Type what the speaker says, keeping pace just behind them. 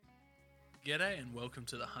G'day and welcome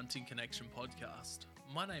to the Hunting Connection podcast.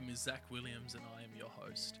 My name is Zach Williams and I am your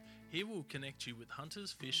host. Here we'll connect you with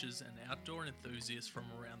hunters, fishers and outdoor enthusiasts from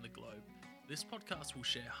around the globe. This podcast will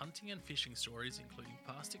share hunting and fishing stories including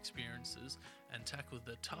past experiences and tackle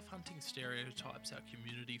the tough hunting stereotypes our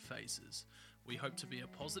community faces. We hope to be a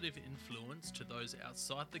positive influence to those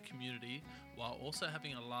outside the community while also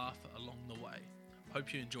having a laugh along the way.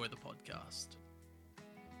 Hope you enjoy the podcast.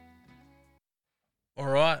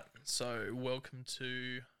 Alright, so welcome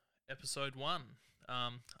to episode 1.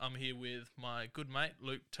 I'm here with my good mate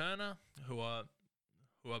Luke Turner, who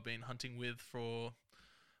I've been hunting with for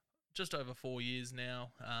just over 4 years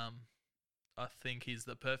now. I think he's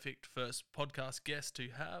the perfect first podcast guest to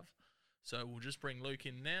have, so we'll just bring Luke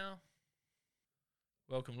in now.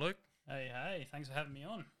 Welcome, Luke. Hey, thanks for having me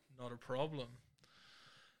on. Not a problem.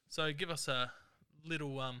 So give us a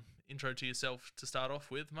little intro to yourself to start off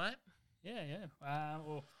with, mate.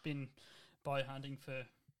 Well, been bow hunting for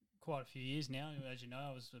quite a few years now. As you know,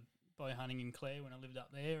 I was bow hunting in Clare when I lived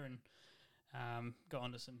up there, and got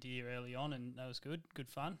onto some deer early on, and that was good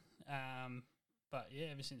fun. But yeah,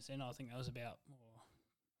 ever since then, I think that was about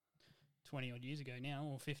 20 odd years ago now,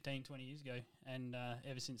 or 15, 20 years ago. And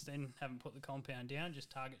ever since then, haven't put the compound down,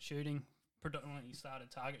 just target shooting. Predominantly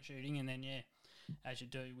started target shooting, and then as you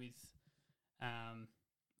do with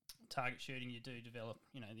target shooting, you do develop,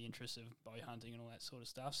 the interest of bow hunting and all that sort of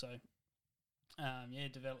stuff. So,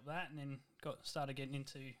 developed that, and then started getting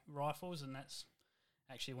into rifles, and that's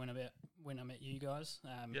actually when I met you guys,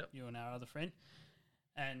 you and our other friend,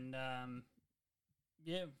 and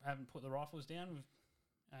haven't put the rifles down.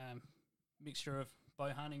 We've mixture of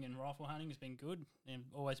bow hunting and rifle hunting has been good, and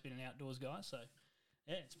always been an outdoors guy. So,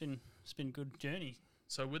 it's been a good journey.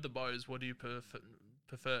 So with the bows, what do you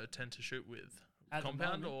prefer tend to shoot with?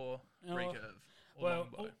 Compound or recurve? Or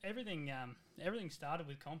everything started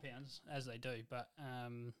with compounds, as they do, but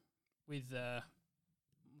with the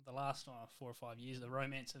last 4 or 5 years, the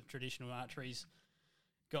romance of traditional archery's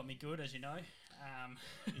got me good, as you know.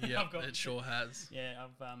 It sure has. Yeah,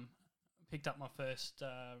 I've picked up my first.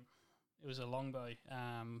 It was a longbow.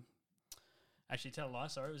 Actually, tell a lie.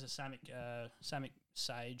 Sorry, it was a Samick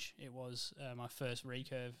Sage. It was my first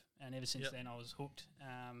recurve, and ever since then I was hooked.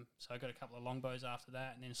 So I got a couple of longbows after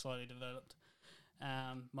that, and then slowly developed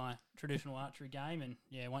my traditional archery game. And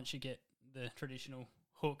once you get the traditional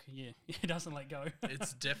hook, it doesn't let go.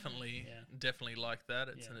 It's definitely like that.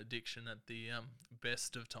 It's an addiction at the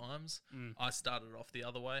best of times. I started off the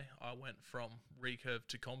other way. I went from recurve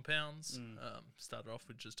to compounds. Started off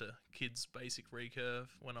with just a kid's basic recurve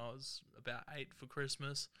when I was about 8 for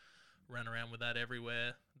Christmas. Ran around with that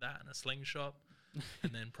everywhere, that and a slingshot,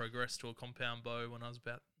 and then progressed to a compound bow when I was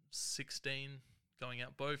about 16, going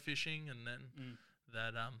out bow fishing, and then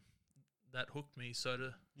that hooked me, so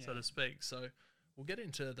to speak. So we'll get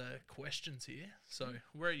into the questions here. So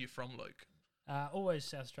where are you from, Luke? Always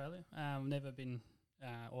South Australia. Never been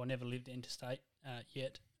or never lived interstate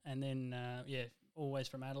yet, and then always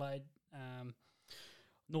from Adelaide,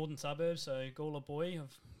 northern suburbs. So Gawler boy.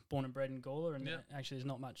 I've born and bred in Gawler, and actually there's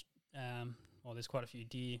not much. There's quite a few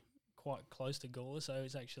deer quite close to Gawler, so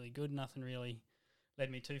it's actually good. Nothing really led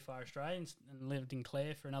me too far Australia, and lived in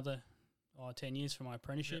Clare for another 10 years for my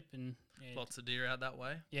apprenticeship. And lots of deer out that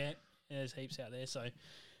way. Yeah, there's heaps out there. So,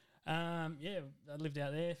 I lived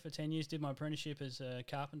out there for 10 years, did my apprenticeship as a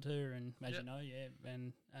carpenter, and as you know,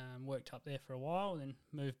 and worked up there for a while, and then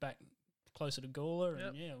moved back closer to Gawler,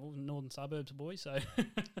 and all the northern suburbs boy. So,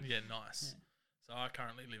 nice. Yeah. So I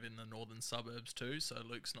currently live in the northern suburbs too, so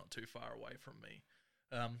Luke's not too far away from me.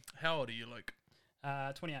 How old are you, Luke?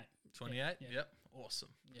 28. 28? Yeah. Yep. Awesome.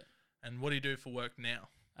 Yeah. And what do you do for work now?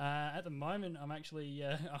 At the moment, I'm actually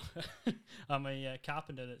I'm a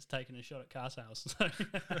carpenter that's taken a shot at car sales. So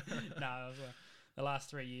no, the last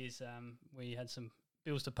 3 years we had some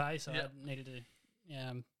bills to pay, so I needed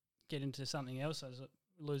to get into something else. I was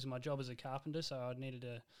losing my job as a carpenter, so I needed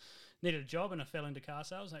a job, and I fell into car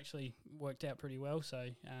sales. Actually worked out pretty well. So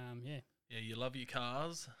Yeah, you love your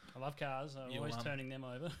cars. I love cars. I'm always turning them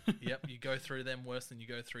over. Yep, you go through them worse than you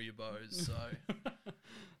go through your bows.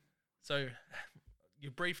 So you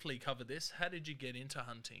briefly covered this. How did you get into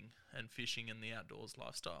hunting and fishing and the outdoors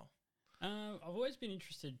lifestyle? I've always been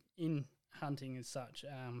interested in hunting as such,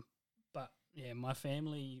 but my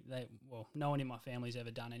family, no one in my family's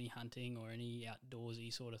ever done any hunting or any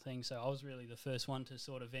outdoorsy sort of thing, so I was really the first one to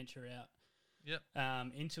sort of venture out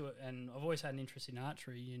into it, and I've always had an interest in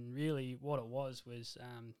archery, and really what it was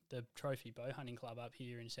the Trophy Bow Hunting Club up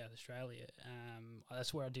here in South Australia.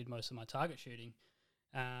 That's where I did most of my target shooting,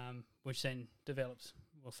 which then developed,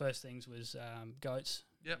 first things was goats,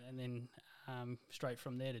 and then straight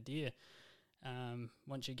from there to deer.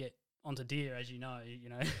 once you get onto deer, as you know,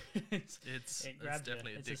 it's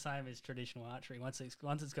definitely it's the same as traditional archery. Once it's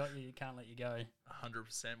got you, it can't let you go.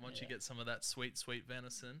 100%. Once you get some of that sweet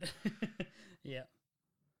venison. Yeah.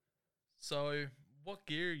 So, what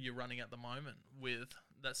gear are you running at the moment with?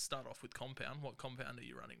 Let's start off with compound. What compound are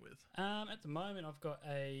you running with? At the moment, I've got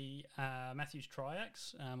a Matthews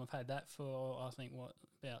Triax. I've had that for, I think,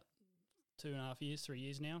 about 2.5 years, 3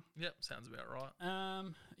 years now. Yep, sounds about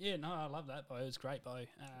right. Yeah, no, I love that bow. It's a great bow.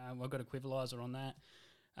 I've got a quiverizer on that,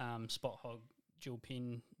 Spot Hog dual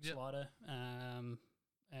pin slider,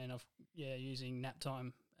 and I've using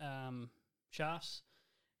Naptime shafts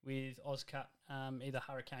with Oscut, either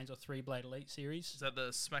Hurricanes or 3-blade Elite series. Is that the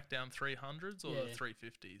Smackdown 300s or the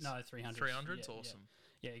 350s? No, 300s. 300s, awesome.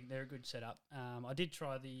 Yeah, they're a good setup. I did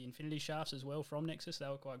try the Infinity shafts as well from Nexus. They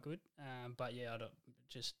were quite good. But yeah, I don't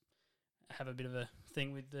just have a bit of a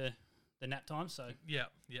thing with the Naptime. So yeah,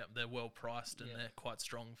 they're well priced and they're quite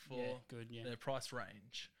strong for their price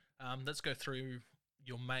range. Let's go through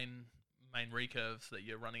your main recurve that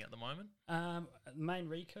you're running at the moment. Main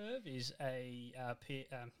recurve is a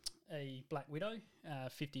Black Widow,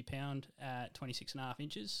 50 pound at 26.5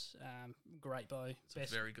 inches. Great bow.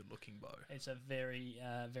 It's a very good looking bow. It's a very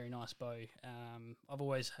very nice bow. I've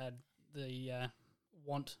always had the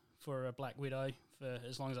want for a Black Widow for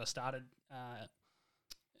as long as I started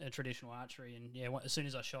a traditional archery, and as soon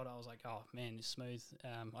as I shot, I was like, oh man, it's smooth.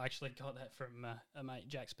 I actually got that from a mate,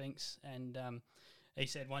 Jack Spinks, and he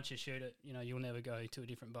said once you shoot it, you'll never go to a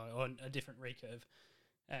different bow or a different recurve.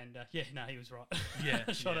 And he was right. Yeah,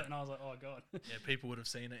 I shot it and I was like, oh god. Yeah, people would have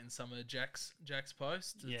seen it in some of Jack's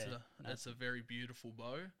posts. It's a very beautiful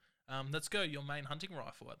bow. Let's go your main hunting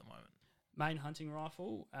rifle at the moment. Main hunting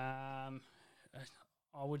rifle.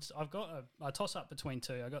 I've got a toss up between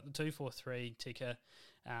two. I got the 243 Tikka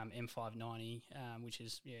M590, which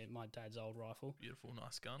is my dad's old rifle. Beautiful,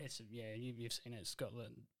 nice gun. It's you've seen it. It's got the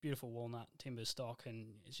beautiful walnut timber stock, and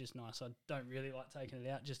it's just nice. I don't really like taking it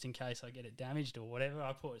out just in case I get it damaged or whatever.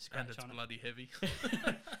 I put a scratch on it. And it's bloody heavy.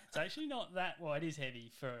 It's actually not that. Well, it is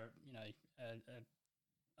heavy for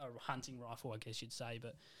a hunting rifle, I guess you'd say,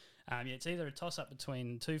 but. It's either a toss-up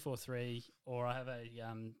between 243 or I have a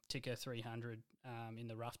Tikka 300 in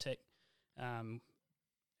the Rough Tech,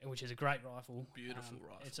 which is a great rifle. Beautiful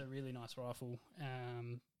rifle. It's a really nice rifle.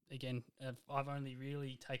 Again, I've only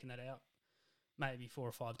really taken that out maybe 4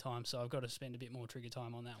 or 5 times, so I've got to spend a bit more trigger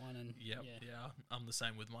time on that one. And yeah, I'm the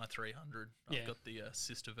same with my 300. I've got the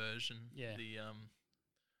sister version. Yeah. The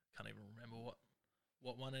can't even remember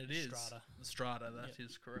what one it is. Strata. The Strata. That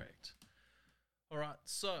is correct. All right,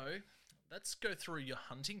 so let's go through your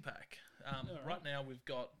hunting pack. Right now we've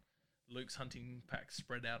got Luke's hunting pack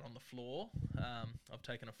spread out on the floor. I've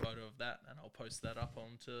taken a photo of that and I'll post that up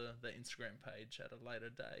onto the Instagram page at a later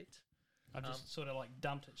date. I've just sort of like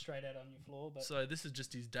dumped it straight out on your floor. But so this is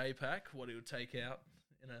just his day pack, what he would take out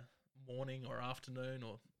in a morning or afternoon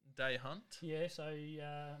or day hunt. Yeah, so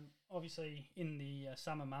obviously in the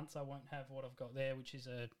summer months I won't have what I've got there, which is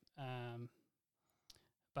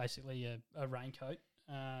basically a raincoat,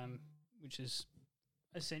 which is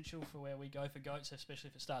essential for where we go for goats, especially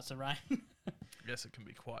if it starts to rain. I guess it can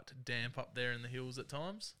be quite damp up there in the hills at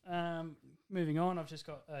times. Moving on, I've just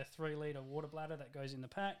got a 3-litre water bladder that goes in the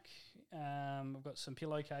pack. I've got some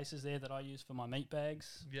pillowcases there that I use for my meat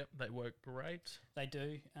bags. Yep, they work great. They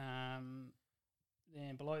do.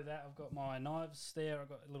 Then below that, I've got my knives there. I've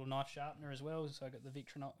got a little knife sharpener as well. So I've got the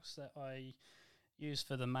Victronox that I use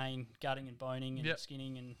for the main gutting and boning and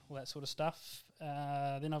skinning and all that sort of stuff.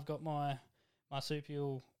 Then I've got my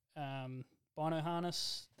marsupial bino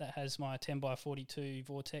harness that has my 10x42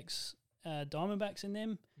 Vortex Diamondbacks in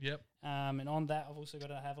them. Yep. And on that I've also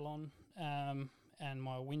got a Havalon and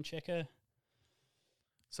my wind checker.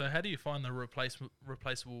 So how do you find the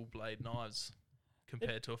replaceable blade knives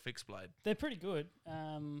compared to a fixed blade? They're pretty good.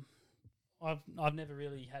 I've never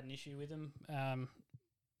really had an issue with them.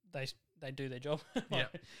 They do their job. Yeah,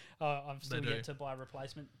 I've still yet to buy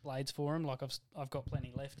replacement blades for them. Like I've got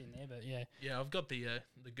plenty left in there, but yeah. Yeah, I've got the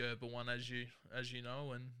Gerber one as you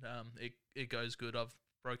know, and it goes good. I've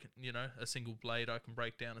broken a single blade. I can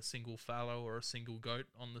break down a single fallow or a single goat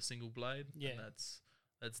on the single blade. Yeah, and that's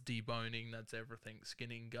deboning. That's everything,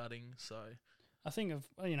 skinning, gutting. So I think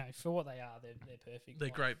for what they are, they're perfect. They're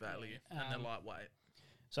great value and they're lightweight.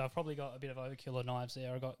 So I've probably got a bit of overkill of knives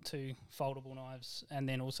there. I've got 2 foldable knives and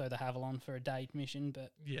then also the Havalon for a day mission.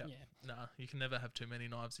 But yeah. Nah, you can never have too many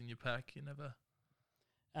knives in your pack. You never.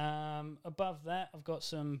 Above that, I've got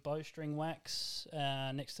some bowstring wax.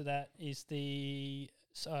 Next to that is the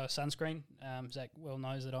sunscreen. Zach well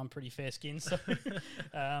knows that I'm pretty fair skinned, so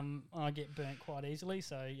I get burnt quite easily.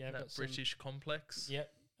 So yeah, I've that got British complex.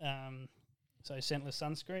 Yep. So scentless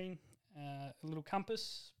sunscreen, a little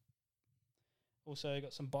compass. Also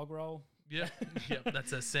got some bog roll. Yep,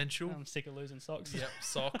 that's essential. I'm sick of losing socks. Yep,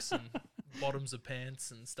 socks and bottoms of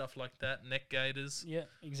pants and stuff like that. Neck gaiters. Yeah,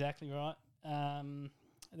 exactly right.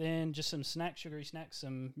 Then just some snacks, sugary snacks,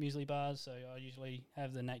 some muesli bars. So I usually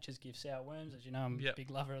have the Nature's Gift sour worms. As you know, I'm a big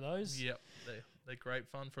lover of those. Yep, they're great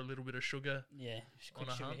fun for a little bit of sugar. Yeah, quick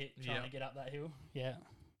on a sugar hunt. hit, trying to get up that hill. Yeah.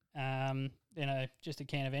 Just a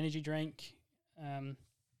can of energy drink,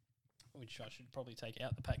 which I should probably take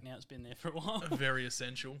out the pack now. It's been there for a while. Very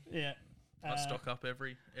essential. Yeah. I stock up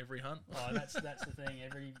every hunt. That's the thing.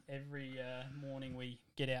 Every morning we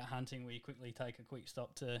get out hunting, we quickly take a quick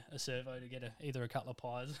stop to a servo to get either a couple of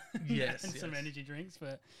pies and some energy drinks.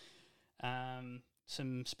 But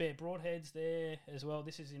some spare broadheads there as well.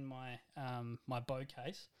 This is in my my bow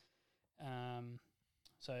case.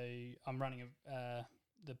 So I'm running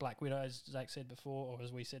the Black Widow, as Zach said before, or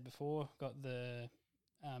as we said before. Got the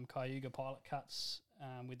Cayuga Pilot Cuts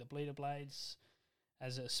with the bleeder blades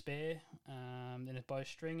as a spare, then a bow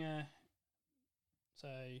stringer, so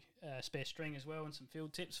spare string as well, and some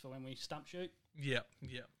field tips for when we stump shoot. Yep.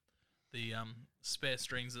 The spare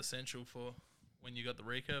string's essential for when you got the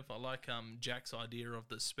recurve. I like Jack's idea of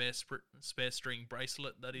the spare string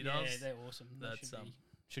bracelet that he does. Yeah, they're awesome. That's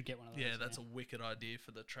should get one of those. Yeah, that's a wicked idea for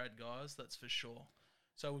the trad guys, that's for sure.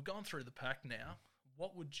 So we've gone through the pack now.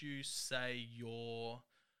 What would you say your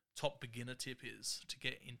top beginner tip is to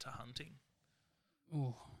get into hunting?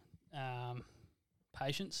 Ooh,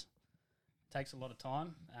 patience. Takes a lot of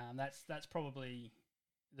time. That's probably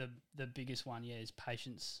the biggest one. Yeah, is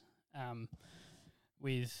patience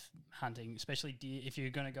with hunting, especially deer. If you're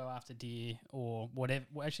going to go after deer or whatever,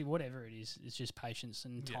 whatever it is, it's just patience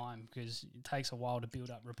and time, because it takes a while to build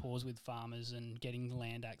up rapport with farmers and getting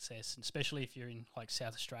land access, and especially if you're in like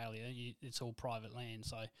South Australia, it's all private land.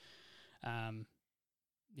 So,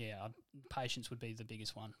 patience would be the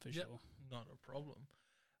biggest one for sure. Not a problem.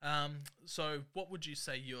 So what would you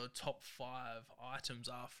say your top 5 items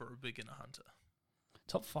are for a beginner hunter?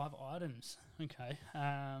 Top 5 items. Okay.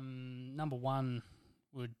 Number 1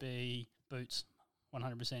 would be boots.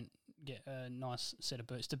 100% get a nice set of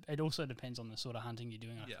boots. It also depends on the sort of hunting you're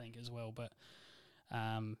doing, I think, as well. But,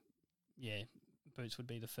 boots would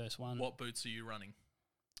be the first one. What boots are you running?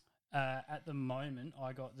 At the moment,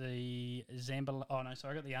 I got the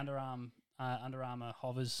I got the Under Armour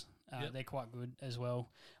hovers. They're quite good as well.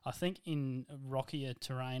 I think in rockier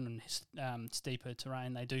terrain and steeper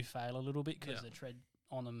terrain, they do fail a little bit because the tread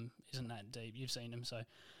on them isn't that deep. You've seen them, so.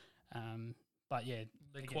 But yeah,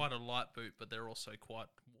 they're quite a light boot, but they're also quite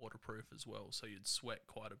waterproof as well. So you'd sweat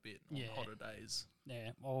quite a bit on hotter days.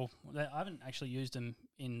 Yeah. Well, I haven't actually used them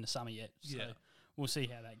in the summer yet, so we'll see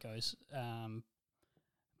how that goes.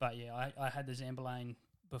 But yeah, I had the Zamberlane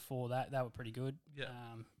before that. They were pretty good. Yeah.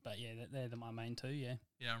 But yeah, they're my main two. Yeah.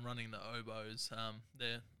 Yeah, I'm running the Obos.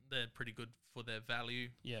 They're pretty good for their value.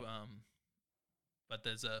 Yeah. But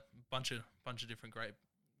there's a bunch of different great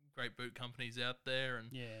boot companies out there,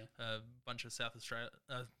 and a bunch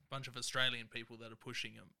of Australian people that are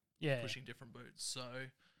pushing them. Yeah. Pushing different boots. So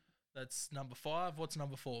that's number 5. What's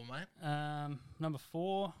number 4, mate? Number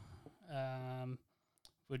 4.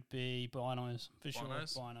 Would be binos for sure.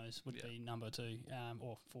 Binos would be number 2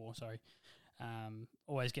 or 4. Sorry.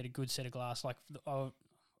 Always get a good set of glass. Like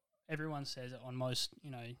everyone says it on most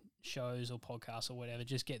shows or podcasts or whatever.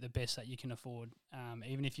 Just get the best that you can afford.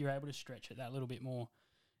 Even if you're able to stretch it that little bit more,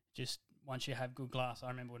 just once you have good glass. I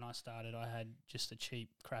remember when I started, I had just a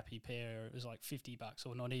cheap, crappy pair. It was like $50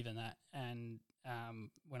 or not even that. And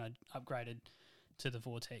when I upgraded to the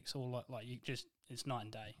Vortex, or like you just, it's night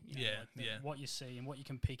and day. What you see and what you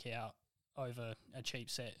can pick out over a cheap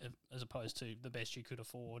set as opposed to the best you could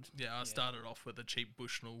afford. Yeah, I started off with a cheap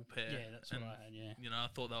Bushnell pair. Yeah, that's what I had, I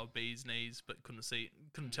thought they were bee's knees, but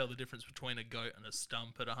couldn't tell the difference between a goat and a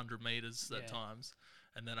stump at 100 metres at times.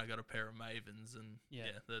 And then I got a pair of Mavens, and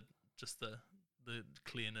the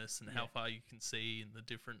clearness and how far you can see, and the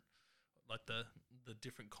different, like the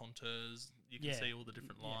different contours, you can see all the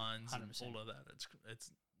different lines 100%. And all of that.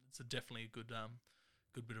 It's definitely a good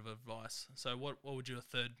bit of advice. So what would your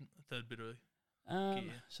third bit of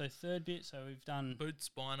gear? So third bit, so we've done boots,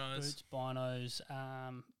 binos,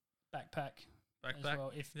 backpack as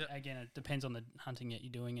well. Again, it depends on the hunting that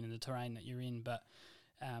you're doing and the terrain that you're in, but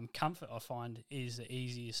comfort, I find, is the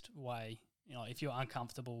easiest way. If you're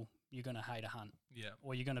uncomfortable, you're going to hate a hunt. Yeah.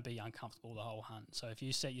 Or you're going to be uncomfortable the whole hunt. So if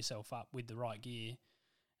you set yourself up with the right gear,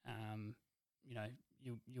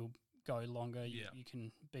 you'll go longer. You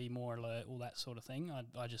can be more alert, all that sort of thing.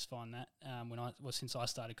 I just find that since I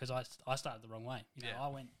started, because I started the wrong way. I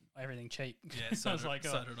went everything cheap. Yeah, so, so did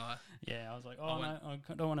I. Yeah, I was like, I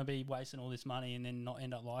don't want to be wasting all this money and then not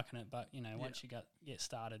end up liking it. But once you get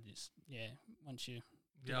started, once you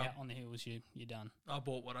get out on the hills, you're done. I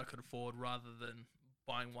bought what I could afford rather than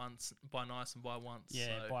buy nice and buy once.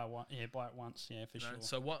 Yeah, so. Buy it once. Yeah, for sure.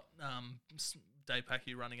 So what day pack are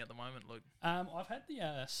you running at the moment, Luke? I've had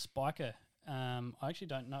the Spiker. I actually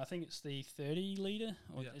don't know. I think it's the 30 litre,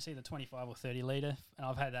 or it's either 25 or 30 litre, and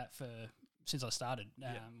I've had that since I started.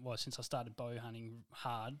 Since I started bow hunting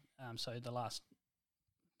hard. So the last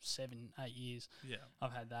 7-8 years,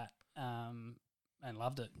 I've had that and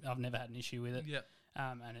loved it. I've never had an issue with it. Yeah.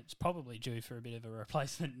 And it's probably due for a bit of a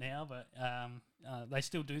replacement now, but they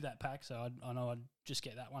still do that pack, so I know I'd just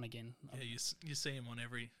get that one again. Yeah, you see them on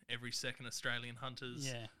every second Australian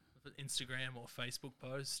Hunters Instagram or Facebook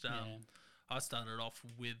post. I started off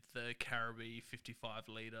with the Caribou 55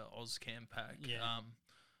 litre Ozcam pack. Yeah.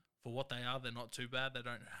 For what they are, they're not too bad. They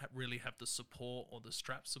don't really have the support or the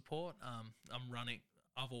strap support.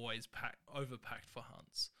 I've always overpacked for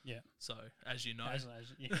hunts. Yeah. So, as you know.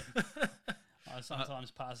 I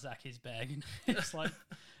sometimes pass Zach his bag and it's like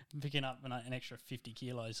picking up an extra 50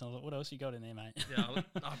 kilos. So I was like, what else you got in there, mate? Yeah,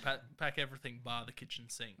 I pack everything bar the kitchen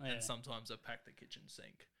sink, and sometimes I pack the kitchen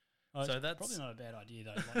sink. Oh, so that's probably not a bad idea,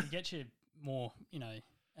 though. Like, you get you more,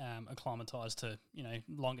 acclimatized to,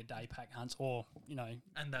 longer day pack hunts or,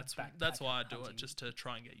 And that's why I do it, just to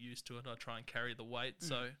try and get used to it. I try and carry the weight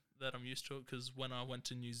so that I'm used to it, because when I went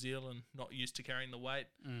to New Zealand, not used to carrying the weight,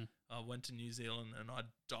 I went to New Zealand and I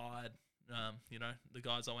died. The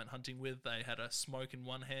guys I went hunting with, they had a smoke in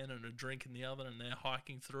one hand and a drink in the other, and they're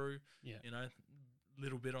hiking through,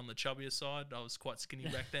 little bit on the chubbier side. I was quite skinny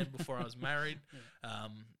back then before I was married. I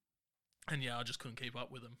just couldn't keep up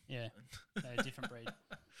with them. Yeah, they're a different breed.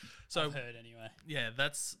 So I've heard anyway. Yeah,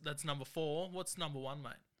 that's number 4. What's number 1,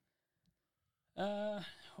 mate?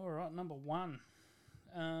 All right, number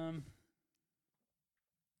 1.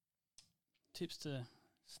 Tips to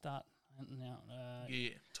start hunting out.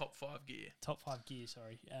 Gear, top 5 gear. Top 5 gear,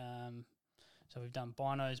 sorry. So we've done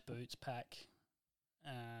binos, boots, pack.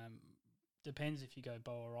 Depends if you go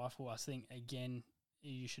bow or rifle. I think, again,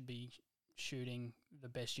 you should be shooting the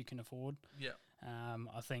best you can afford. Yeah.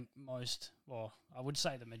 I think I would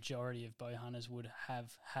say the majority of bow hunters would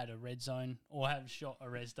have had a red zone or have shot a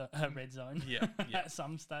red zone at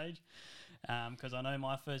some stage. Because I know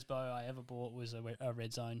my first bow I ever bought was a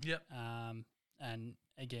red zone. Yep. And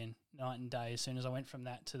again, night and day. As soon as I went from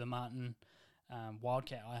that to the Martin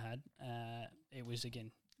Wildcat I had, it was again.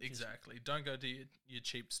 Exactly. Don't go to your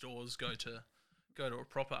cheap stores. Go to a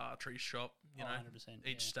proper archery shop. 100%,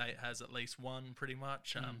 each state has at least one, pretty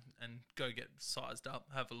much. And go get sized up.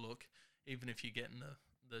 Have a look. Even if you're getting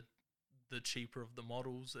the cheaper of the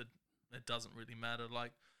models, it doesn't really matter.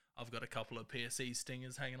 Like, I've got a couple of PSE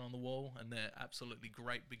Stingers hanging on the wall, and they're absolutely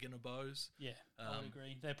great beginner bows. Yeah, I would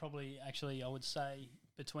agree. They're probably, actually, I would say,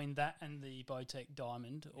 between that and the Bowtech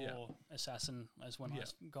Diamond or Assassin, as when I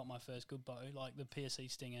got my first good bow, like the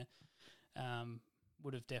PSE Stinger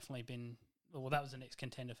would have definitely been, well, that was the next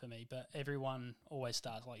contender for me, but everyone always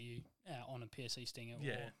starts like you on a PSE Stinger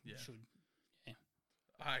should.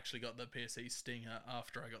 I actually got the PSE Stinger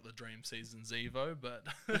after I got the Dream Seasons Evo, but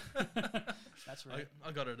that's right.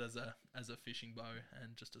 I got it as a fishing bow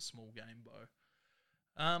and just a small game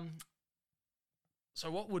bow.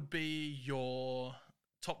 So what would be your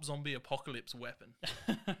top zombie apocalypse weapon?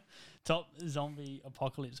 Top zombie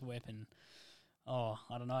apocalypse weapon. Oh,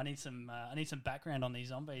 I don't know. I need some background on these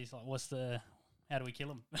zombies. Like, how do we kill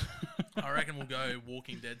them? I reckon we'll go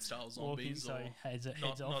Walking Dead style zombies, heads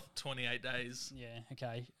off. Not 28 days. Yeah,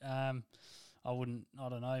 okay. I don't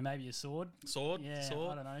know, maybe a sword. Sword? Yeah,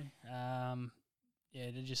 sword? I don't know.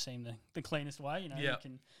 They just seem the cleanest way, you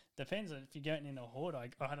can. Depends if you're going in a horde. I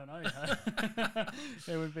don't know.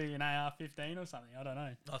 It would be an AR-15 or something. I don't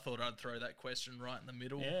know. I thought I'd throw that question right in the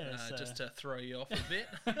middle, just to throw you off a bit.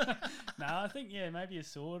 No, I think maybe a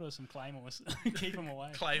sword or some claymores. Keep them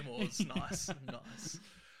away. Claymores, nice.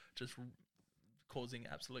 Just causing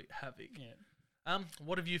absolute havoc. Yeah.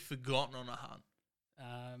 What have you forgotten on a hunt?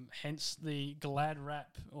 Hence the Glad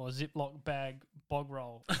wrap or Ziploc bag bog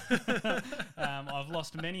roll. I've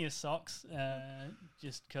lost many a socks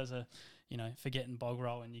just because of forgetting bog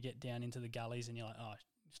roll, and you get down into the gullies and you're like, oh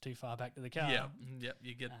it's too far back to the car. Yep.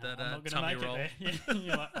 You get that I'm not tummy make roll. It there.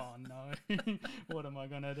 You're like, oh no, what am I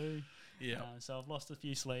gonna do? Yeah. So I've lost a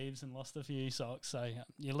few sleeves and lost a few socks. So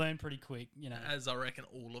you learn pretty quick, As I reckon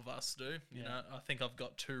all of us do. You know, I think I've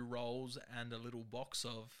got 2 rolls and a little box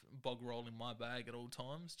of bog roll in my bag at all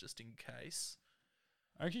times, just in case.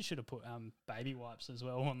 I actually should have put baby wipes as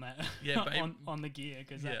well on that. Yeah, on the gear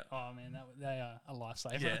because they are a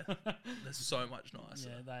lifesaver. Yeah, they're so much nicer.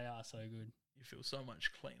 Yeah, they are so good. You feel so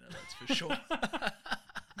much cleaner, that's for sure.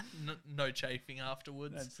 No chafing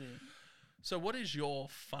afterwards. That's it. So, what is your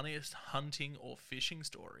funniest hunting or fishing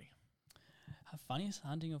story? Funniest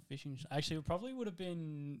hunting or fishing? Actually, it probably would have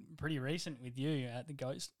been pretty recent with you at the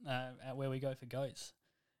goats, at where we go for goats.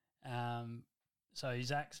 So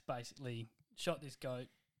Zach's basically shot this goat.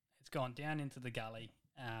 It's gone down into the gully.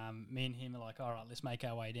 Me and him are like, all right, let's make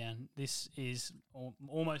our way down. This is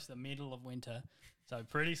almost the middle of winter, so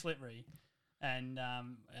pretty slippery. And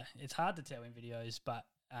it's hard to tell in videos, but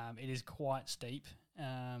it is quite steep,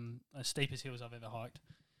 as steep as hills I've ever hiked.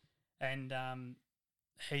 And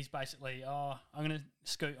he's basically, I'm going to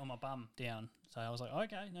scoot on my bum down. So I was like,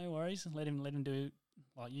 okay, no worries. Let him do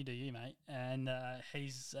like you do you, mate. And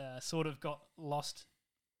he's sort of got lost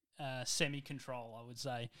semi-control, I would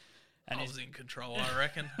say. And I was in control, I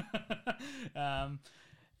reckon.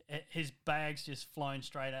 His bag's just flown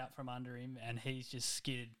straight out from under him and he's just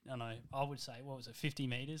skidded, I would say, 50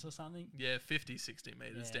 metres or something? Yeah, 50, 60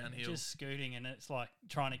 metres downhill. Just scooting, and it's like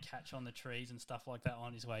trying to catch on the trees and stuff like that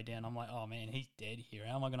on his way down. I'm like, oh man, he's dead here.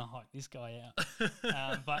 How am I going to hike this guy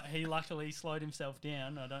out? But he luckily slowed himself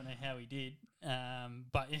down. I don't know how he did.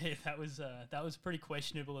 But yeah, that was pretty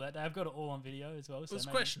questionable that day. I've got it all on video as well. It was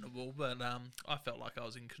questionable, but I felt like I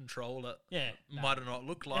was in control. It no. might have not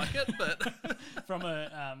looked like it, but from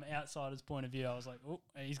a outsider's point of view, I was like, oh,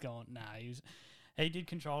 he's gone. Nah, he did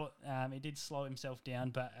control it. He did slow himself down,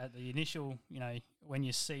 but at the initial, when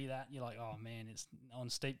you see that, you're like, oh man, it's on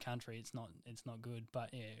steep country. It's not good.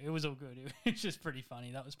 But yeah, it was all good. It was just pretty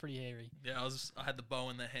funny. That was pretty hairy. Yeah, I had the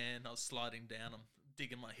bow in the hand. I was sliding down. I'm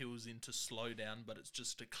digging my heels in to slow down, but it's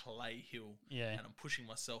just a clay hill. Yeah. And I'm pushing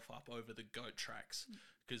myself up over the goat tracks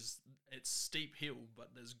because it's steep hill, but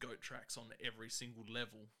there's goat tracks on every single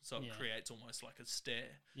level. So it creates almost like a stair.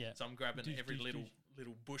 Yeah. So I'm grabbing every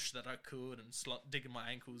little bush that I could and digging my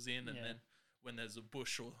ankles in. And then when there's a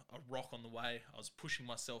bush or a rock on the way, I was pushing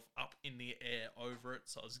myself up in the air over it.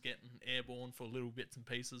 So I was getting airborne for little bits and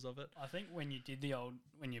pieces of it. I think when you did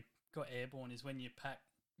when you got airborne is when you pack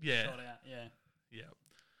shot out. Yeah. Yeah,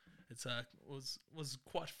 it's was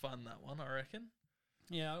quite fun, that one, I reckon.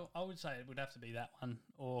 Yeah, I would say it would have to be that one,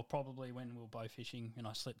 or probably when we were bow fishing and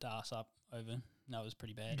I slipped arse up over. That was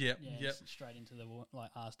pretty bad. Yep. Straight into the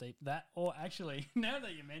arse deep. That, or actually, now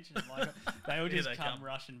that you mention it, like they all just come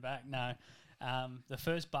rushing back. No, the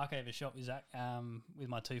first buck I ever shot was Zach with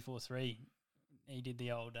my 243. He did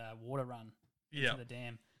the old water run into the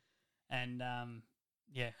dam, and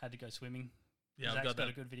had to go swimming. Yeah, Zach's got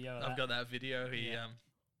a good video of that. I've got that video.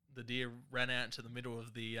 The deer ran out into the middle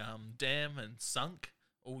of the dam and sunk.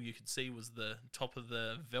 All you could see was the top of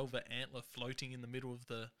the velvet antler floating in the middle of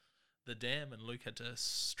the dam, and Luke had to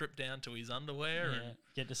strip down to his underwear and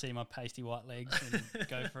get to see my pasty white legs and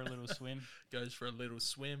go for a little swim. Goes for a little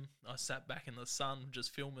swim. I sat back in the sun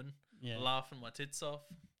just filming, laughing my tits off.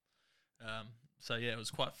 So yeah, it was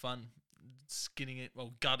quite fun.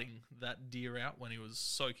 Gutting that deer out when he was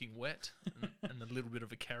soaking wet and a little bit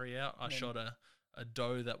of a carry out. I shot a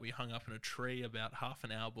doe that we hung up in a tree about half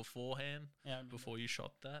an hour beforehand before you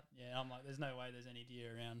shot that. Yeah, I'm like, there's no way there's any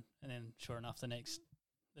deer around. And then sure enough, the next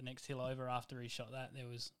hill over after he shot that, there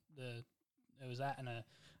was that and a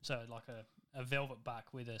velvet buck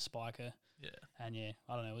with a spiker. Yeah. And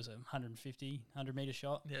I don't know, it was a 100 meter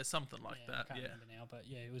shot. Yeah, something like that. I can't remember now, but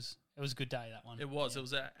it was a good day, that one. It was. It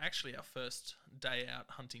was actually our first day out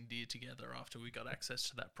hunting deer together after we got access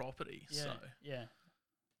to that property. Yeah. So yeah.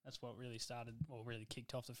 That's what really really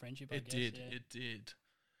kicked off the friendship, It did.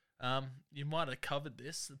 You might have covered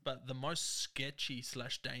this, but the most sketchy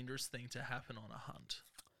 / dangerous thing to happen on a hunt.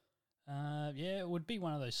 It would be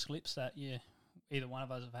one of those slips that either one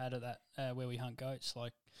of us have had at that where we hunt goats.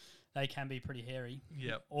 Like, they can be pretty hairy.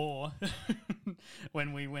 Yep. Or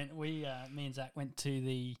when we went, me and Zach went to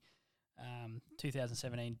the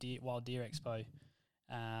 2017 Wild Deer Expo.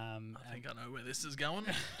 I think I know where this is going.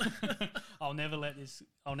 I'll never let this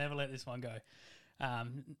one go.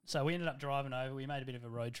 So we ended up driving over. We made a bit of a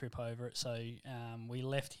road trip over it. So we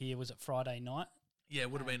left here. Was it Friday night? Yeah,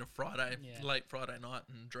 it would have been a Friday, late Friday night,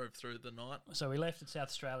 and drove through the night. So we left at South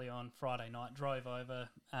Australia on Friday night, drove over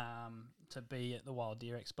to be at the Wild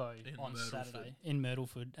Deer Expo on Saturday in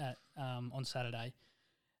Myrtleford on Saturday,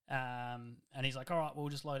 And he's like, all right, we'll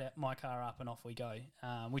just load my car up and off we go,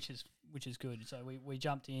 which is good. So we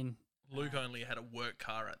jumped in. Luke only had a work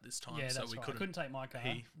car at this time, so we right. I couldn't take my car.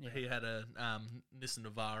 He had a Nissan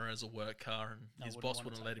Navara as a work car, and his boss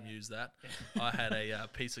wouldn't let him use that. Yeah. I had a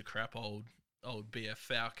piece of crap old BF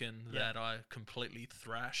Falcon that I completely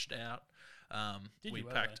thrashed out. We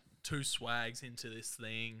packed 2 swags into this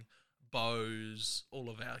thing, bows, all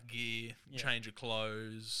of our gear, change of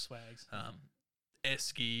clothes, swags,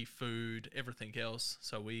 esky, food, everything else.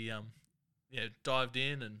 So we dived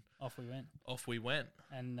in and off we went.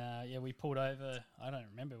 And we pulled over. I don't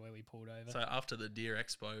remember where we pulled over. So after the Deer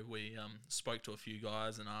Expo, we spoke to a few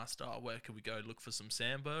guys and asked, where could we go look for some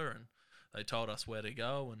sambar? And they told us where to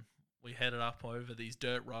go, and we headed up over these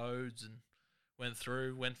dirt roads and went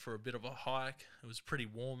for a bit of a hike. It was pretty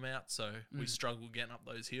warm out, so we struggled getting up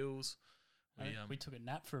those hills. We took a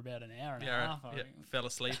nap for about an hour and a half. Fell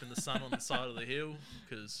asleep in the sun on the side of the hill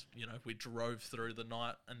because we drove through the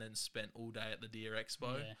night and then spent all day at the Deer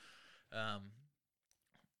Expo.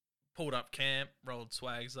 Pulled up camp, rolled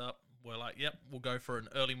swags up. We're like, yep, we'll go for an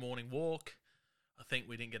early morning walk. I think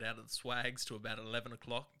we didn't get out of the swags to about 11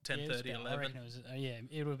 o'clock, 10:30, 11. I reckon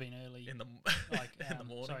it would have been early in the in the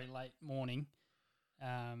morning. Sorry, late morning.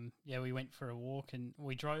 We went for a walk and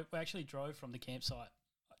we actually drove from the campsite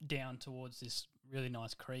down towards this really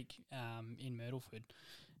nice creek in Myrtleford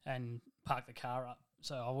and parked the car up.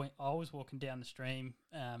 So I was walking down the stream,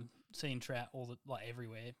 seeing trout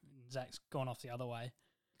everywhere. Zach's gone off the other way.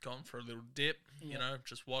 Gone for a little dip,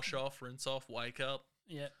 just wash off, rinse off, wake up.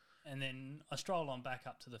 Yeah. And then I strolled on back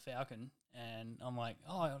up to the Falcon and I'm like,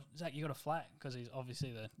 oh, Zach, you got a flat? Because he's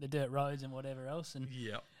obviously the dirt roads and whatever else. And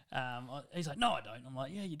he's like, no, I don't. I'm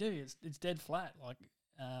like, yeah, you do. It's dead flat.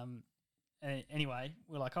 Anyway,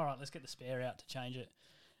 we're like, all right, let's get the spare out to change it.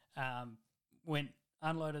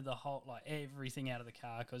 Unloaded the whole, everything out of the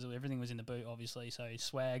car because everything was in the boot, obviously. So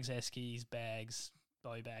swags, eskies, bags,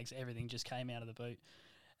 bow bags, everything just came out of the boot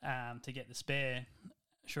to get the spare.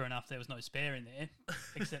 Sure enough, there was no spare in there,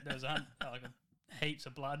 except there was heaps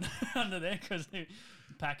of blood under there because they're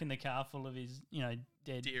packing the car full of his,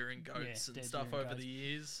 dead deer and goats and stuff over the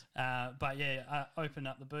years. I opened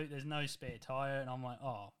up the boot. There's no spare tire, and I'm like,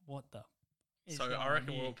 oh, what the? So I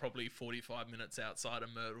reckon we're probably 45 minutes outside of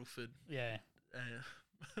Myrtleford. Yeah.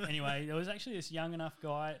 Anyway, there was actually this young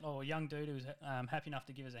dude who was happy enough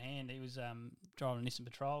to give us a hand. He was driving a Nissan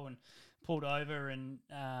Patrol and pulled over and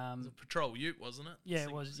it was a Patrol Ute, wasn't it? Yeah,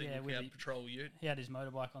 it was. Yeah, with Patrol Ute. He had his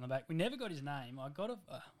motorbike on the back. We never got his name. I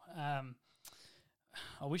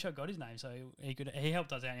wish I got his name so he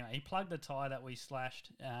helped us out anyway. He plugged the tyre that we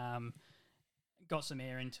slashed, got some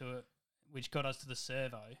air into it, which got us to the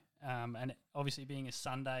servo. And obviously being a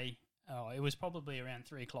Sunday, it was probably around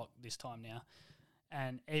 3 o'clock this time now.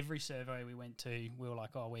 And every servo we went to, we were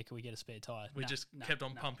like, where can we get a spare tyre? We kept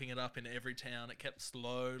on pumping it up in every town. It kept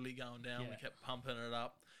slowly going down. Yeah. We kept pumping it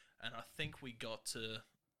up. And I think we got to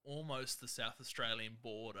almost the South Australian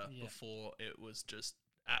border before it was just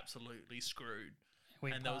absolutely screwed.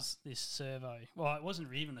 We passed this servo. Well, it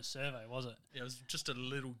wasn't even a servo, was it? Yeah, it was just a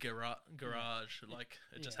little garage.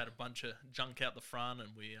 It just had a bunch of junk out the front,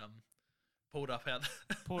 and we pulled up out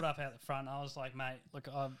the front. I was like, mate, look,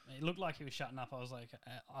 it looked like he was shutting up. I was like,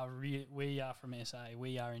 we are from SA.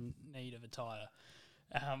 We are in need of a tyre.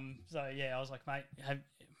 I was like, mate,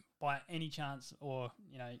 by any chance or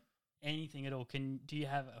anything at all, do you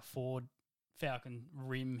have a Ford Falcon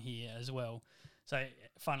rim here as well? So,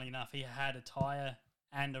 funnily enough, he had a tyre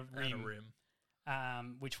and a rim.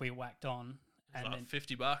 Which we whacked on. And then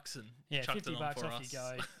 $50 and chucked it on for off us. You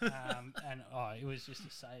go. It was just a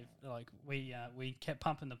save. We kept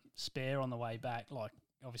pumping the spare on the way back,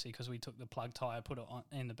 obviously because we took the plug tyre, put it on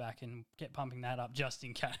in the back, and kept pumping that up just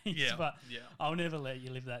in case. Yeah, but I'll never let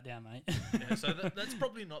you live that down, mate. So that's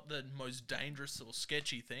probably not the most dangerous or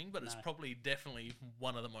sketchy thing, but it's probably definitely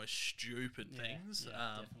one of the most stupid things.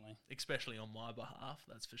 Definitely, especially on my behalf.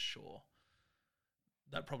 That's for sure.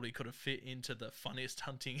 That probably could have fit into the funniest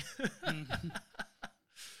hunting.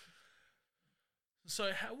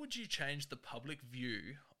 So how would you change the public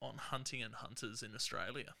view on hunting and hunters in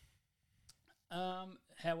Australia?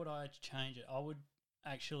 How would I change it? I would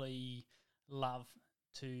actually love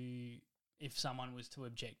to, if someone was to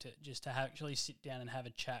object it, just to actually sit down and have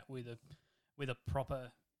a chat with a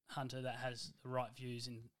proper hunter that has the right views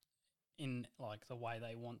in the way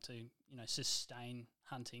they want to, sustain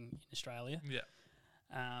hunting in Australia. Yeah.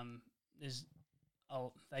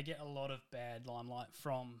 They get a lot of bad limelight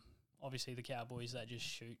from obviously the cowboys that just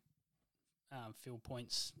shoot fill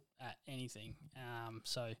points at anything.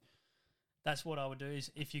 So that's what I would do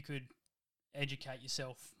is if you could educate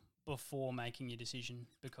yourself before making your decision,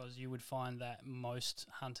 because you would find that most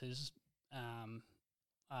hunters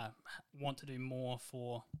want to do more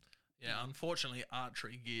for. Yeah, unfortunately,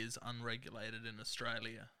 archery gear is unregulated in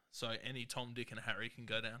Australia. So any Tom, Dick, and Harry can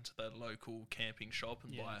go down to the local camping shop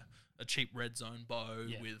and buy a cheap red zone bow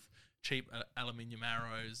with cheap aluminium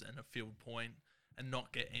arrows and a field point, and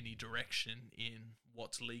not get any direction in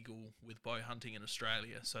what's legal with bow hunting in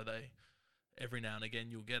Australia. So they, every now and again,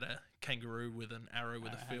 you'll get a kangaroo with an arrow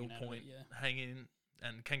with a field point hanging,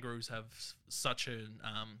 and kangaroos have such a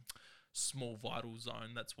small vital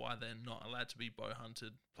zone. That's why they're not allowed to be bow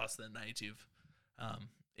hunted. Plus, they're native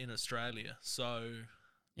in Australia. So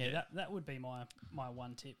that would be my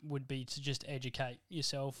one tip, would be to just educate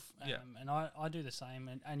yourself. And I do the same,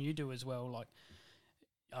 and you do as well. Like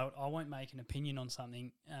I won't make an opinion on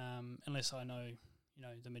something unless I know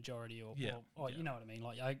the majority or you know what I mean.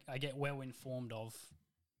 Like I get well informed of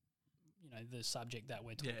the subject that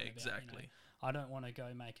we're talking about. Yeah, exactly. I don't want to go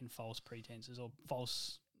making false pretenses or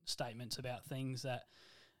false statements about things that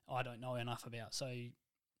I don't know enough about. So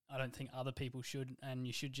I don't think other people should, and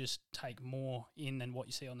you should just take more in than what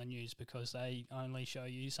you see on the news, because they only show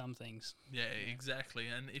you some things. Yeah, exactly.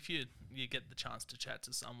 And if you get the chance to chat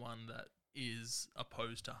to someone that is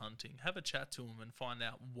opposed to hunting, have a chat to them and find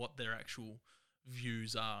out what their actual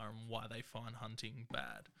views are and why they find hunting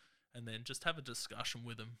bad, and then just have a discussion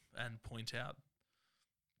with them and point out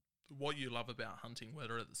what you love about hunting,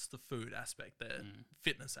 whether it's the food aspect, the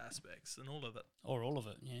fitness aspects, and all of that. Or all of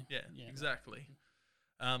it, yeah, exactly.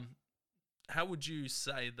 How would you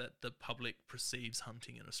say that the public perceives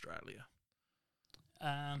hunting in Australia?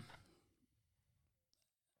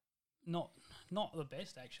 Not the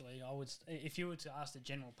best, actually. I would, if you were to ask the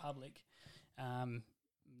general public,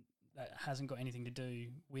 that hasn't got anything to do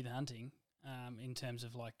with hunting, in terms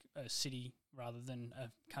of like a city rather than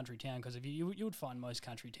a country town, because if you would find most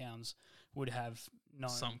country towns would have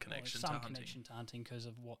some connection to hunting because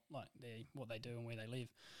of what they do and where they live.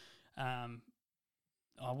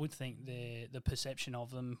 I would think the perception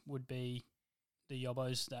of them would be the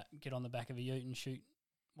yobbos that get on the back of a ute and shoot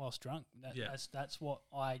whilst drunk. That's what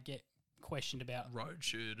I get questioned about. Road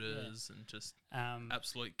shooters and just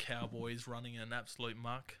absolute cowboys running an absolute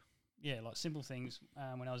muck. Yeah, like simple things.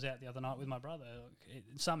 When I was out the other night with my brother, it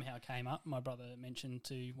somehow came up. My brother mentioned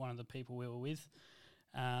to one of the people we were with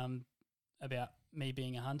about me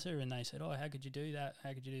being a hunter, and they said, "Oh, how could you do that?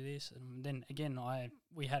 How could you do this?" And then again,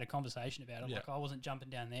 we had a conversation about it. Like I wasn't jumping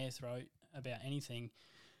down their throat about anything,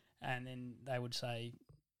 and then they would say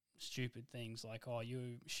stupid things like, "Oh,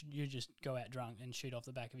 you just go out drunk and shoot off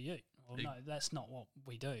the back of a ute." Well, no, that's not what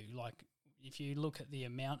we do. Like if you look at the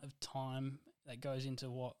amount of time that goes into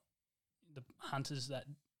what the hunters that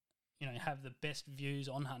have the best views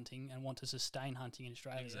on hunting and want to sustain hunting in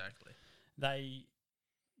Australia, exactly, they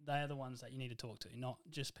are the ones that you need to talk to, not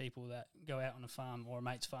just people that go out on a farm or a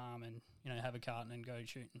mate's farm and have a carton and go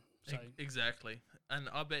shooting. So exactly. And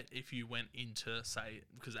I bet if you went into, say,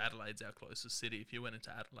 because Adelaide's our closest city, if you went into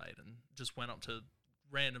Adelaide and just went up to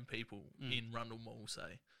random people in Rundle Mall,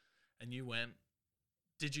 say, and you went,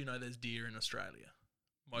 "Did you know there's deer in Australia?"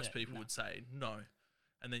 Most people would say no.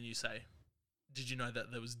 And then you say, "Did you know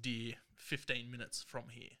that there was deer 15 minutes from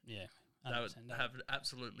here?" Yeah. They would have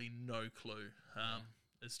absolutely no clue.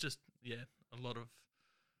 It's just, a lot of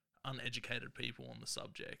uneducated people on the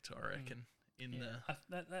subject, I reckon.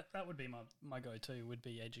 That would be my go-to, would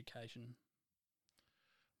be education.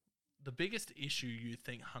 The biggest issue you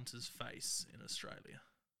think hunters face in Australia?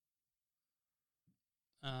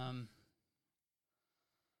 The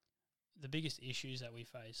biggest issues that we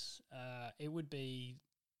face, it would be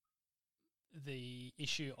the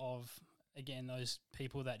issue of, again, those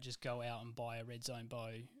people that just go out and buy a red zone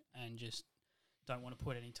bow and just don't want to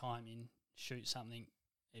put any time in, shoot something,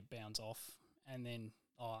 it bounds off, and then,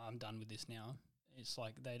 I'm done with this now. It's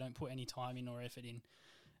like they don't put any time in or effort in.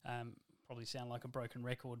 Probably sound like a broken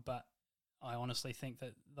record, but I honestly think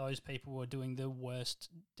that those people are doing the worst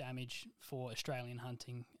damage for Australian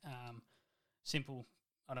hunting. Simple,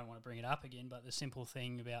 I don't want to bring it up again, but the simple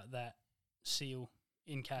thing about that seal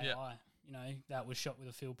in KI, that was shot with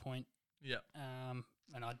a field point. Yeah.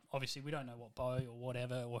 And obviously we don't know what bow or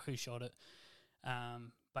whatever or who shot it.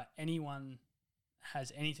 But anyone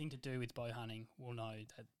has anything to do with bow hunting will know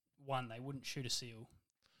that, one, they wouldn't shoot a seal,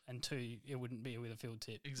 and two, it wouldn't be with a field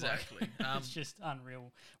tip. Exactly. It's just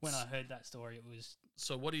unreal. When I heard that story, it was...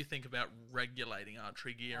 So what do you think about regulating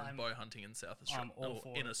archery gear and bow hunting in South Australia?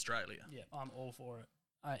 Australia? Yeah, I'm all for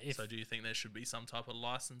it. So do you think there should be some type of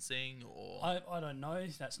licensing, or...? I don't know.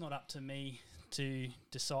 That's not up to me to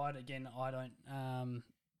decide. Again, I don't...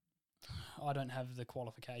 I don't have the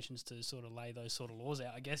qualifications to sort of lay those sort of laws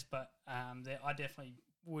out, I guess, but I definitely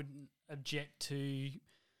wouldn't object to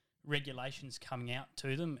regulations coming out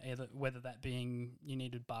to them, whether that being you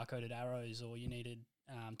needed barcoded arrows or you needed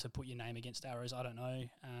to put your name against arrows, I don't know,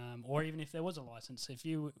 or even if there was a license. If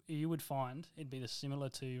you would find it'd be similar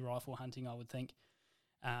to rifle hunting, I would think.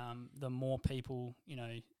 The more people,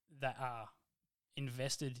 that are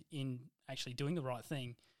invested in actually doing the right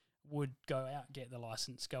thing would go out, get the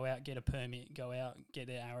license, go out, get a permit, go out, get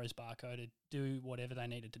their arrows barcoded, do whatever they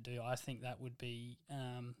needed to do. I think that would be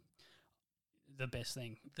the best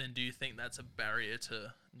thing. Then do you think that's a barrier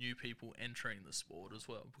to new people entering the sport as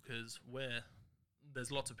well? Because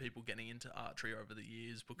there's lots of people getting into archery over the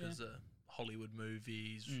years because of Hollywood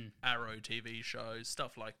movies, Arrow TV shows,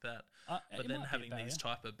 stuff like that. But then having these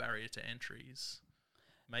type of barrier to entries,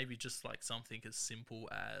 maybe just like something as simple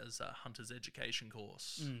as a hunter's education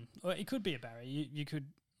course. Well, it could be a barrier. You could,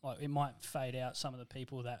 it might fade out some of the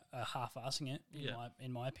people that are half-assing it,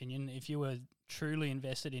 in my opinion. If you were truly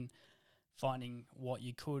invested in finding what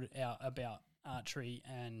you could out about archery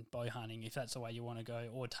and bow hunting, if that's the way you want to go,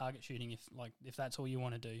 or target shooting, if that's all you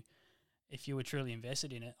want to do, if you were truly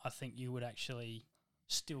invested in it, I think you would actually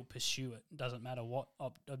still pursue it. Doesn't matter what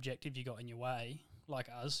objective you got in your way. Like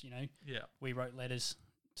us, we wrote letters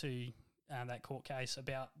to that court case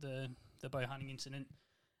about the bow hunting incident,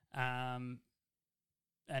 and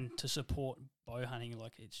to support bow hunting.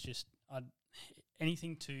 Like, it's just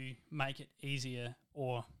anything to make it easier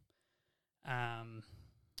or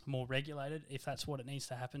more regulated, if that's what it needs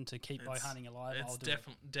to happen to keep bow hunting alive. It's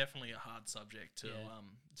definitely a hard subject to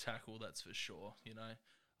tackle, that's for sure.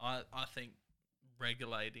 I think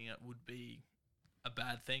regulating it would be a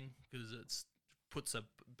bad thing because it puts a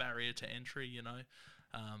barrier to entry.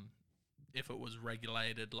 If it was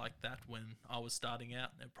regulated like that when I was starting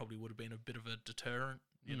out, it probably would have been a bit of a deterrent.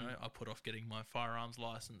 I put off getting my firearms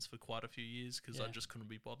license for quite a few years because I just couldn't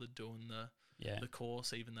be bothered doing the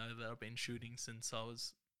course, even though I've been shooting since I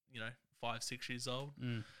was 5-6 years old.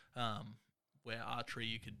 Where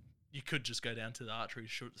archery, you could just go down to the archery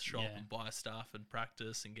shop and buy stuff and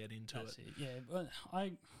practice and get into it. Yeah, but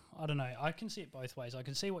I don't know. I can see it both ways. I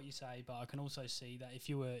can see what you say, but I can also see that if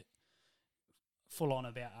you were full on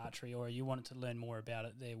about archery or you wanted to learn more about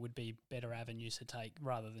it, there would be better avenues to take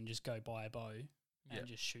rather than just go buy a bow and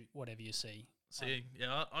just shoot whatever you see.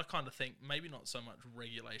 I kind of think maybe not so much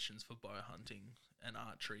regulations for bow hunting and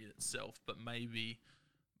archery itself, but maybe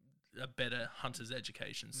a better hunter's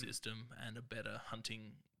education system and a better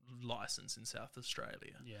hunting license in South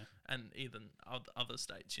Australia. And even other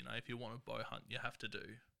states. If you want to bow hunt, you have to do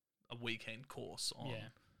a weekend course on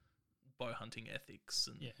bow hunting ethics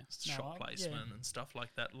and shot placement and stuff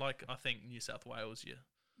like that. Like, I think New South Wales,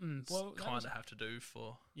 kind of have to do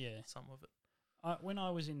for some of it. When I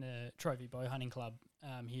was in the Trophy Bow Hunting Club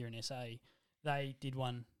here in SA, they did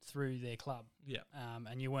one through their club.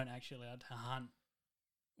 And you weren't actually allowed to hunt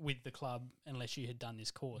with the club unless you had done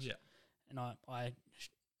this course. And I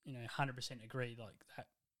 100% agree. Like, that,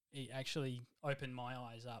 it actually opened my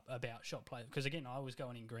eyes up about shot play. Because, again, I was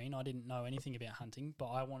going in green. I didn't know anything about hunting, but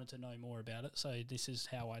I wanted to know more about it. So this is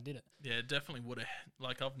how I did it. Yeah, it definitely would have.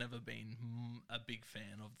 Like, I've never been a big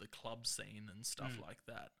fan of the club scene and stuff like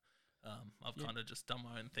that. I've kind of just done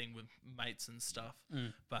my own thing with mates and stuff.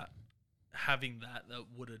 But having that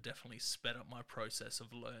would have definitely sped up my process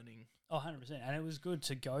of learning. 100%. And it was good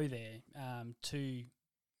to go there to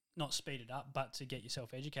not speed it up, but to get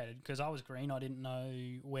yourself educated. Because I was green. I didn't know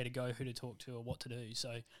where to go, who to talk to, or what to do.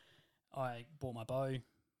 So I bought my bow,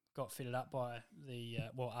 got fitted up by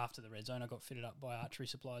after the Red Zone, I got fitted up by Archery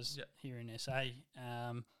Supplies here in SA.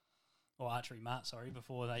 Or Archery Mart,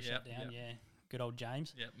 before they shut down. Good old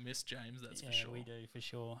James. Miss James, that's for sure. Yeah, we do, for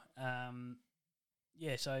sure.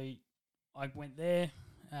 So I went there,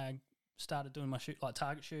 started doing my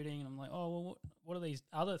target shooting, and I'm like, oh, well, what are these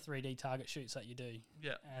other 3D target shoots that you do?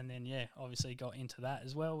 And then, obviously got into that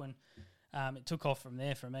as well, and it took off from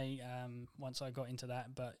there for me once I got into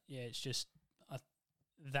that. But, it's just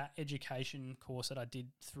that education course that I did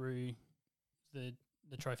through the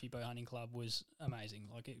Trophy Bow Hunting Club was amazing.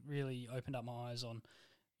 Like, it really opened up my eyes on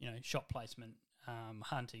shot placement,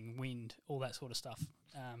 hunting, wind, all that sort of stuff.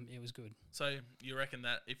 It was good. So you reckon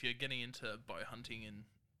that if you're getting into bow hunting in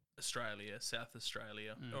Australia, South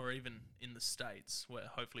Australia, or even in the States, where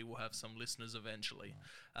hopefully we'll have some listeners eventually,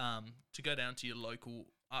 to go down to your local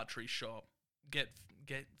archery shop, get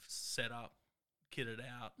set up, kitted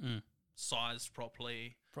out, sized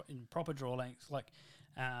properly, proper draw lengths, like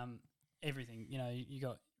everything. You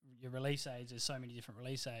got your release aids. There's so many different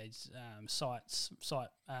release aids, so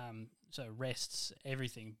rests,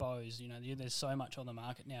 everything, bows. You know, there's so much on the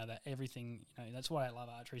market now that everything. You know, that's why I love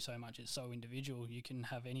archery so much. It's so individual. You can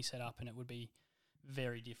have any setup, and it would be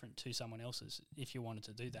very different to someone else's if you wanted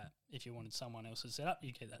to do that. If you wanted someone else's setup,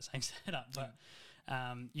 you get that same setup, but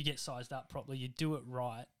you get sized up properly. You do it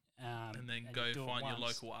right. And then go find your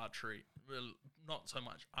local archery, well, not so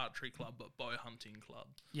much archery club, but bow hunting club.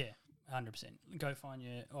 Yeah, 100%. Go find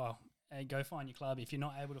your club. If you're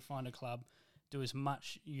not able to find a club, do as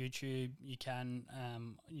much YouTube you can.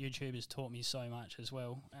 YouTube has taught me so much as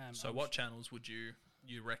well. So what channels would you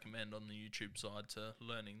recommend on the YouTube side to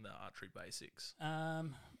learning the archery basics?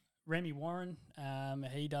 Remy Warren,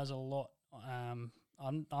 he does a lot.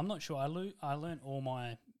 I'm not sure. I learned all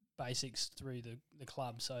my basics through the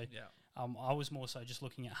club, so I was more so just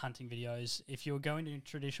looking at hunting videos. If you're going to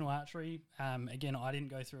traditional archery, again, I didn't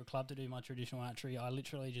go through a club to do my traditional archery. I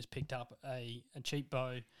literally just picked up a cheap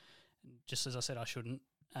bow, just as I said I shouldn't.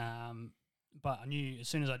 But I knew as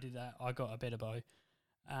soon as I did that, I got a better bow.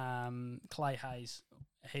 Clay Hayes,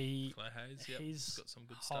 he's got some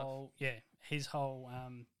good stuff. Yeah, his whole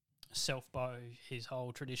self bow, his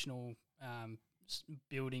whole traditional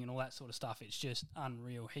building and all that sort of stuff. It's just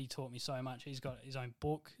unreal. He taught me so much. He's got his own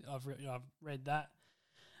book. I've read that.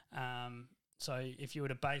 So if you were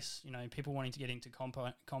to base, you know, people wanting to get into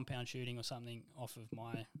compound shooting or something off of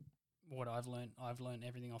what I've learned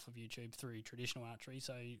everything off of YouTube through traditional archery.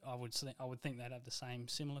 So I would think they'd have the same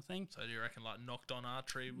similar thing. So do you reckon like Knocked On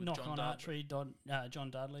Archery with John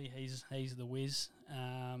Dudley, he's the whiz.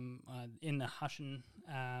 In the Hushin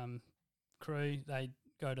crew, they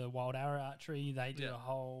go to Wild Arrow Archery. They do a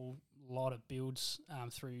whole lot of builds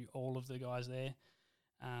through all of the guys there,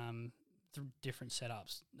 through different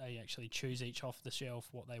setups. They actually choose each off the shelf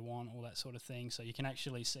what they want, all that sort of thing. So you can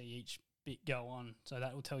actually see each bit go on. So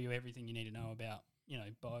that will tell you everything you need to know about, you know,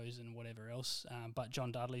 bows and whatever else. But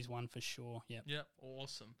John Dudley's one for sure. Yep. Yep.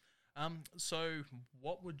 Awesome. So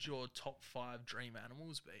what would your top 5 dream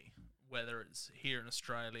animals be? Whether it's here in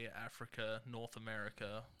Australia, Africa, North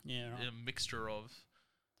America, a mixture of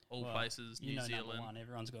all places, New Zealand. Number one.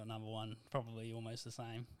 Everyone's got number one, probably almost the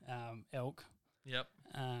same. Elk. Yep.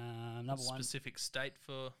 Number one. Specific state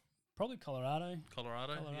for? Probably Colorado.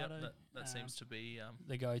 Yep. That seems to be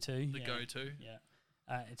the go-to. Go-to.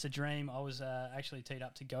 Yeah. It's a dream. I was actually teed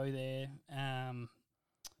up to go there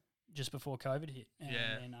just before COVID hit.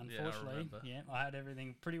 And unfortunately, I had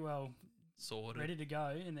everything pretty well sorted, ready to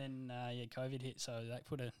go. And then, COVID hit, so that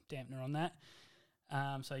put a dampener on that.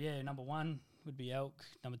 Number one would be elk.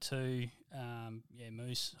 Number 2,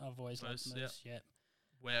 moose. I've always loved moose. Yep.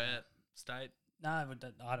 Where state? No,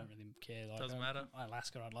 I don't really care. Like, doesn't matter.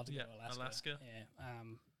 Alaska, I'd love to go to Alaska. Yeah.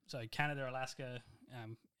 So Canada, Alaska,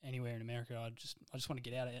 anywhere in America. I just want to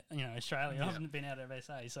get out of Australia. I haven't been out of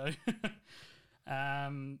SA. So,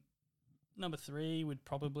 number 3 would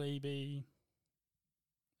probably be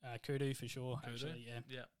kudu for sure. Kudu? Actually,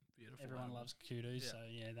 yeah, beautiful. Everyone loves kudu, so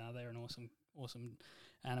they're an awesome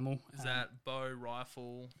animal. Is that bow,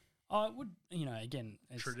 rifle? I would, again,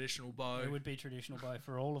 traditional bow. It would be traditional bow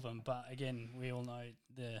for all of them, but again, we all know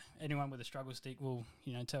anyone with a struggle stick will,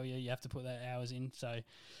 tell you have to put that hours in. So,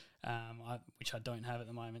 which I don't have at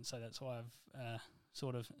the moment, so that's why I've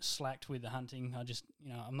sort of slacked with the hunting. I just,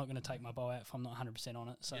 I'm not going to take my bow out if I'm not 100% on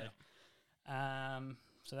it. So,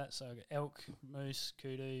 so that's I got elk, moose,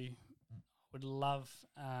 kudu. Would love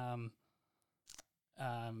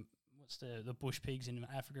what's the bush pigs in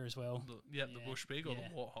Africa as well. The bush pig or the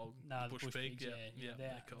warthog? No, the bush pig. pigs,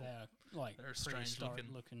 they're cool. They're like they're strange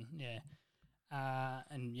looking.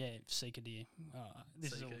 And sika deer.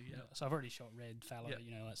 So I've already shot red, fallow,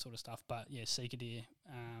 that sort of stuff. But sika deer.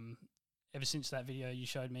 Ever since that video you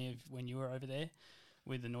showed me of when you were over there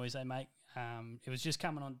with the noise they make, it was just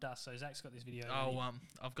coming on dusk. So Zach's got this video.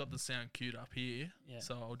 I've got the sound queued up here. Yeah.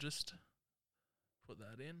 So I'll just put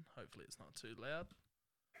that in. Hopefully it's not too loud.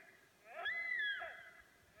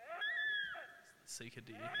 Sika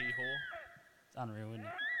deer hee-haw. It's unreal, isn't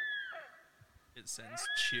it? It sends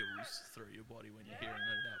chills through your body when you're hearing it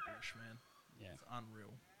out bush, man. Yeah. It's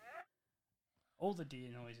unreal. All the deer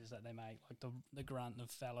noises that they make, like the grunt, the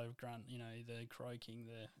fallow grunt, the croaking,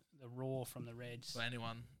 the roar from the reds.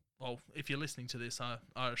 Well, if you're listening to this, I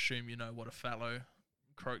assume you know what a fallow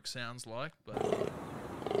croak sounds like, but...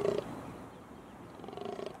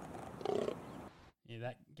 Yeah,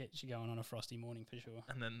 that gets you going on a frosty morning for sure.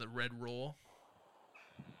 And then the red roar.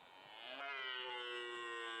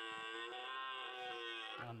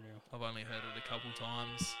 Unreal. I've only heard it a couple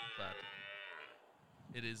times,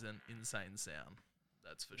 but it is an insane sound.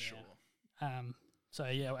 That's for sure. So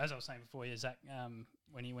as I was saying before, Zach,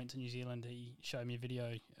 when he went to New Zealand, he showed me a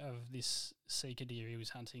video of this sika deer he was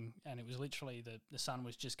hunting, and it was literally the sun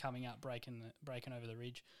was just coming up, breaking over the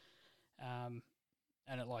ridge, and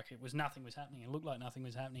nothing was happening. It looked like nothing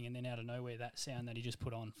was happening, and then out of nowhere, that sound that he just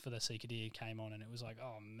put on for the sika deer came on, and it was like,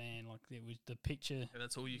 oh man, like it was the picture. Yeah,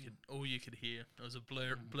 that's all you could hear. It was a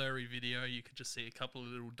blurry video. You could just see a couple of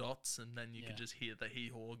little dots, and then you could just hear the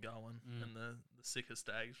hee-haw going and the sika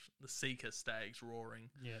stags roaring.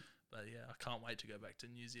 Yeah. But yeah, I can't wait to go back to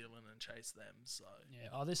New Zealand and chase them. So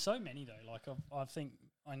yeah, there's so many though. Like I think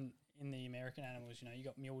in the American animals, you know, you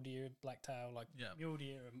got mule deer, blacktail. Like mule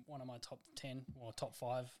deer are one of my top 10 or top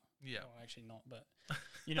 5. Yeah, well, actually not, but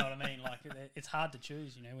you know what I mean. Like it's hard to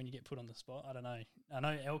choose, you know, when you get put on the spot. I don't know. I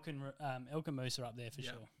know elk and moose are up there for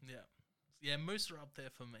sure. Yeah, moose are up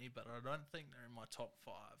there for me, but I don't think they're in my top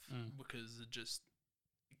 5 because of just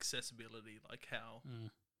accessibility, like how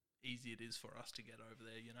easy it is for us to get over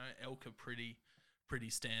there. You know, elk are pretty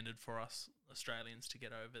standard for us Australians to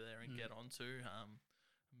get over there and get onto.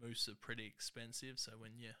 Moose are pretty expensive, so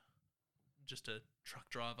when you're just a truck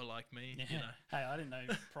driver like me, you know. Hey, I didn't know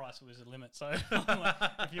price was a limit, so if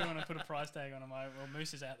you want to put a price tag on them,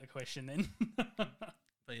 moose is out the question then.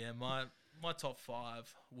 But yeah, my top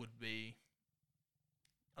 5 would be,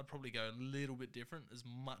 I'd probably go a little bit different. As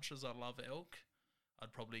much as I love elk,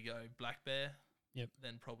 I'd probably go black bear. Yep.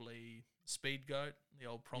 Then probably speed goat, the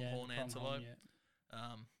old pronghorn antelope.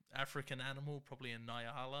 African animal, probably a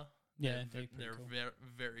Nyala. Yeah, they're cool. very,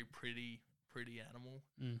 very pretty animal.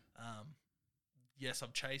 Yes,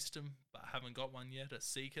 I've chased them, but haven't got one yet. A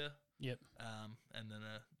sika. Yep. And then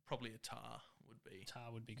probably a tar would be.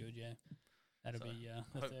 Tar would be good, yeah. That'll be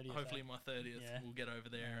the 30th. Hopefully my 30th we'll get over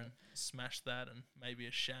there and smash that, and maybe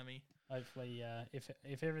a chamois. Hopefully,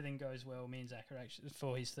 if everything goes well, me and Zach are actually,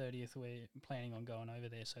 for his 30th, we're planning on going over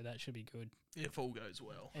there, so that should be good. If all goes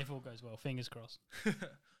well. If all goes well, fingers crossed.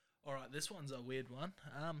 All right, this one's a weird one.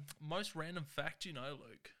 Most random fact you know,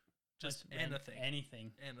 Luke? Just anything.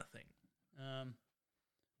 Anything. I'm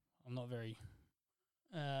not very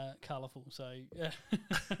colourful, so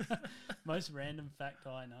most random fact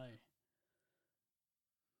I know.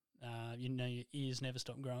 You know your ears never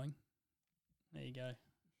stop growing. There you go.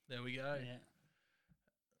 There we go. Yeah.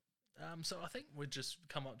 So I think we've just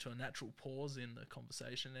come up to a natural pause in the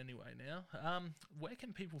conversation anyway now. Where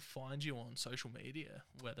can people find you on social media,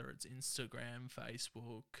 whether it's Instagram,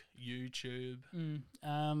 Facebook, YouTube?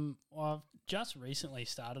 Well, I've just recently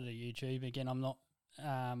started a YouTube. Again, I'm not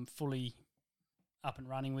fully up and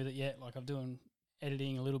running with it yet. Like I'm doing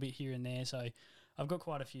editing a little bit here and there, so I've got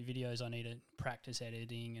quite a few videos I need to practice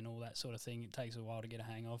editing and all that sort of thing. It takes a while to get a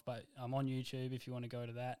hang of, but I'm on YouTube if you want to go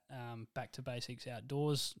to that. Back to Basics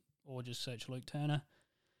Outdoors, or just search Luke Turner.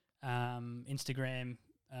 Instagram,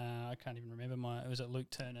 I can't even remember it was at Luke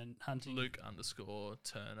Turner Hunting.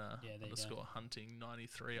 Luke_Turner _hunting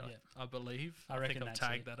 93, I believe. I think I've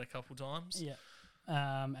tagged that a couple times. Yeah.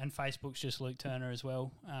 And Facebook's just Luke Turner as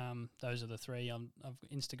well. Those are the 3. I've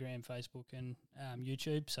Instagram, Facebook, and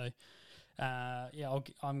YouTube. So, I've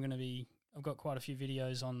got quite a few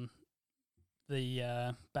videos on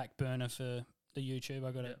the back burner for the YouTube.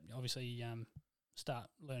 I've got to obviously start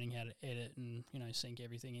learning how to edit and sync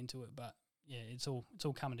everything into it. But yeah, it's all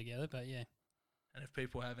coming together. But yeah. And if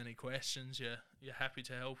people have any questions, you're happy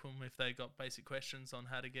to help them if they got basic questions on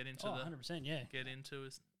how to get into 100%, yeah. Get into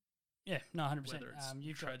it. Yeah, no, 100%. Whether it's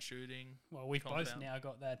you've trad shooting. Well, we've both now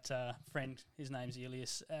got that friend. His name's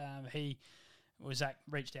Elias. Zach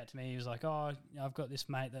reached out to me. He was like, I've got this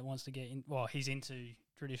mate that wants to get in. Well, he's into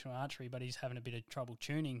traditional archery, but he's having a bit of trouble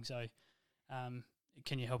tuning. So,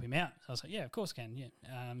 can you help him out? So I was like, yeah, of course I can. Yeah.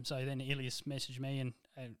 So then Elias messaged me,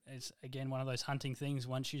 and it's again one of those hunting things.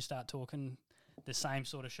 Once you start talking the same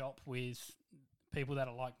sort of shop with people that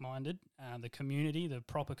are like-minded, the community, the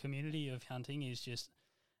proper community of hunting is just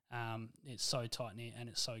it's so tight-knit and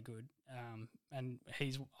it's so good. And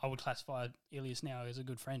I would classify Elias now as a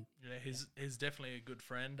good friend. Yeah, he's definitely a good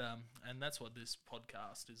friend. And that's what this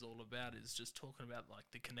podcast is all about, is just talking about like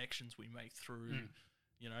the connections we make through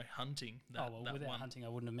hunting. Without hunting, I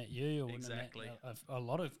wouldn't have met you. I exactly. Wouldn't have met a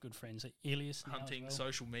lot of good friends. Elias, hunting,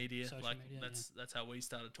 social media. That's how we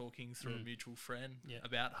started talking through a mutual friend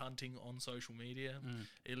about hunting on social media.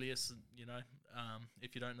 Elias,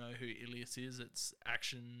 if you don't know who Elias is, it's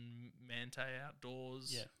Action Mante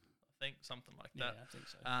Outdoors. Yeah, I think something like that. Yeah, I think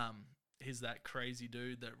so. He's that crazy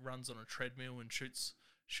dude that runs on a treadmill and shoots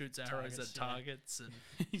arrows at targets, and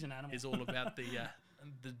he's an animal. He's all about the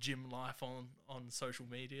gym life on social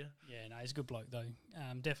media. Yeah, no, he's a good bloke though.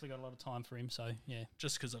 Definitely got a lot of time for him, so yeah.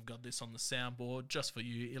 Just because I've got this on the soundboard, just for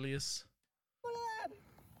you, Elias.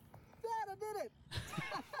 Dad, I did it!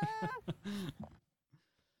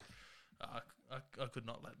 I could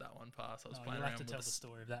not let that one pass. I was playing you'll around have to tell the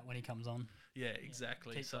story of that when he comes on. Yeah,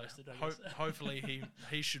 exactly. Keep So posted, I guess. hopefully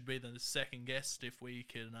he should be the second guest if we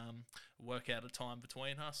can work out a time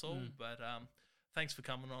between us all. But thanks for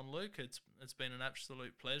coming on, Luke. It's been an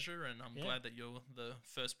absolute pleasure, and I'm glad that you're the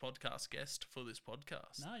first podcast guest for this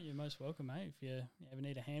podcast. No, you're most welcome, mate. If you ever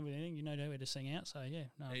need a hand with anything, you know where to sing out. So, yeah.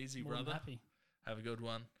 No, easy, more than brother. happy. Have a good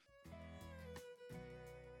one.